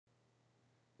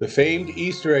The famed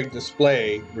Easter egg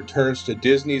display returns to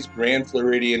Disney's Grand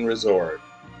Floridian Resort.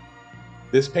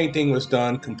 This painting was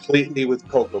done completely with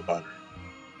cocoa butter.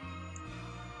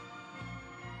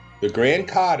 The Grand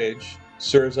Cottage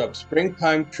serves up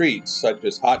springtime treats such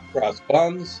as hot cross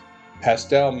buns,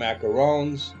 pastel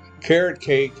macarons, carrot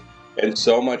cake, and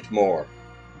so much more.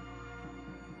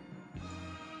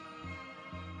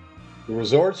 The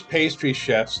resort's pastry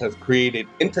chefs have created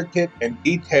intricate and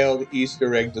detailed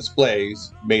Easter egg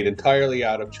displays made entirely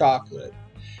out of chocolate.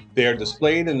 They are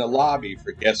displayed in the lobby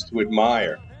for guests to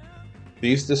admire.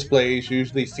 These displays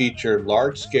usually feature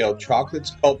large-scale chocolate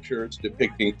sculptures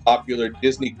depicting popular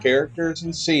Disney characters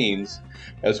and scenes,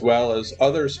 as well as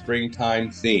other springtime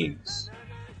themes.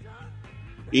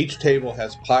 Each table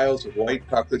has piles of white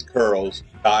chocolate curls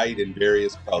dyed in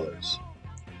various colors.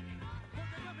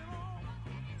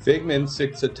 Figment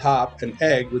sits atop an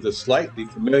egg with a slightly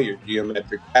familiar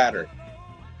geometric pattern.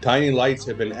 Tiny lights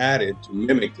have been added to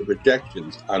mimic the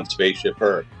projections on Spaceship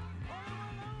Earth.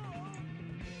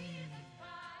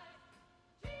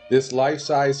 This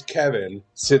life-size Kevin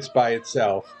sits by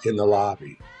itself in the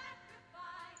lobby.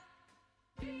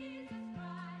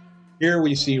 Here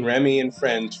we see Remy and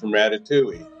friends from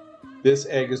Ratatouille. This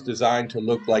egg is designed to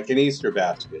look like an Easter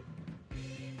basket.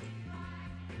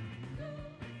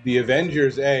 The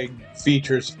Avengers egg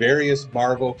features various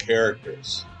Marvel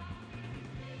characters.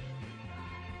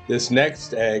 This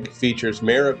next egg features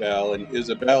Maribel and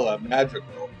Isabella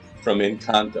Madrigal from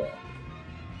Encanto.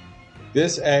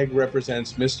 This egg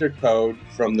represents Mr. Toad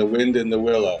from The Wind in the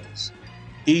Willows.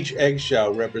 Each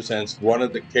eggshell represents one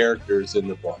of the characters in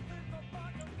the book.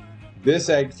 This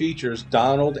egg features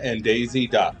Donald and Daisy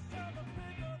Duck.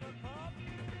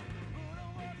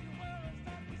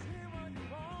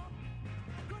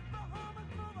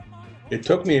 It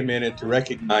took me a minute to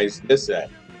recognize this egg.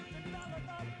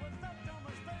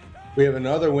 We have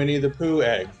another Winnie the Pooh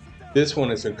egg. This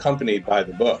one is accompanied by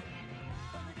the book.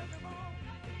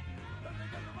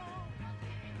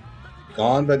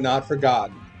 Gone but not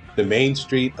forgotten, the Main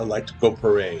Street Electrical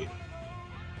Parade.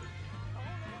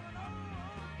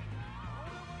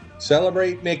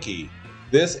 Celebrate Mickey.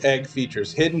 This egg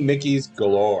features hidden Mickeys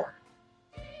galore.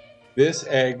 This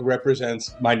egg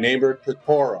represents My Neighbor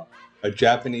Totoro, a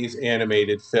Japanese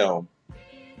animated film.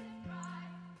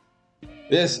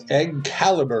 This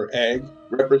Excalibur egg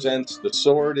represents the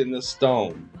sword in the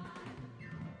stone.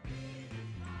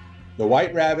 The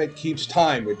White Rabbit keeps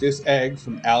time with this egg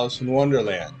from Alice in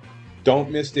Wonderland.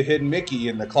 Don't miss the hidden Mickey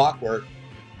in the clockwork.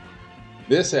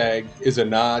 This egg is a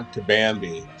nod to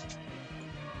Bambi.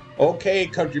 Okay,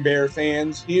 Country Bear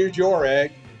fans, here's your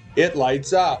egg. It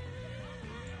lights up.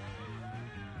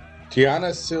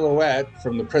 Tiana's silhouette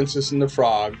from The Princess and the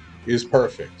Frog is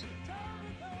perfect.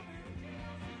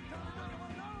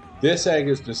 This egg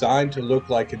is designed to look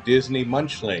like a Disney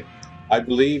munchling. I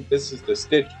believe this is the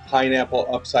Stitch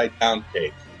Pineapple Upside Down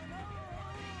cake.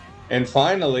 And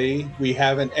finally, we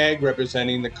have an egg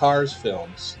representing the Cars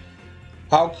films.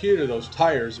 How cute are those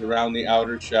tires around the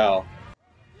outer shell?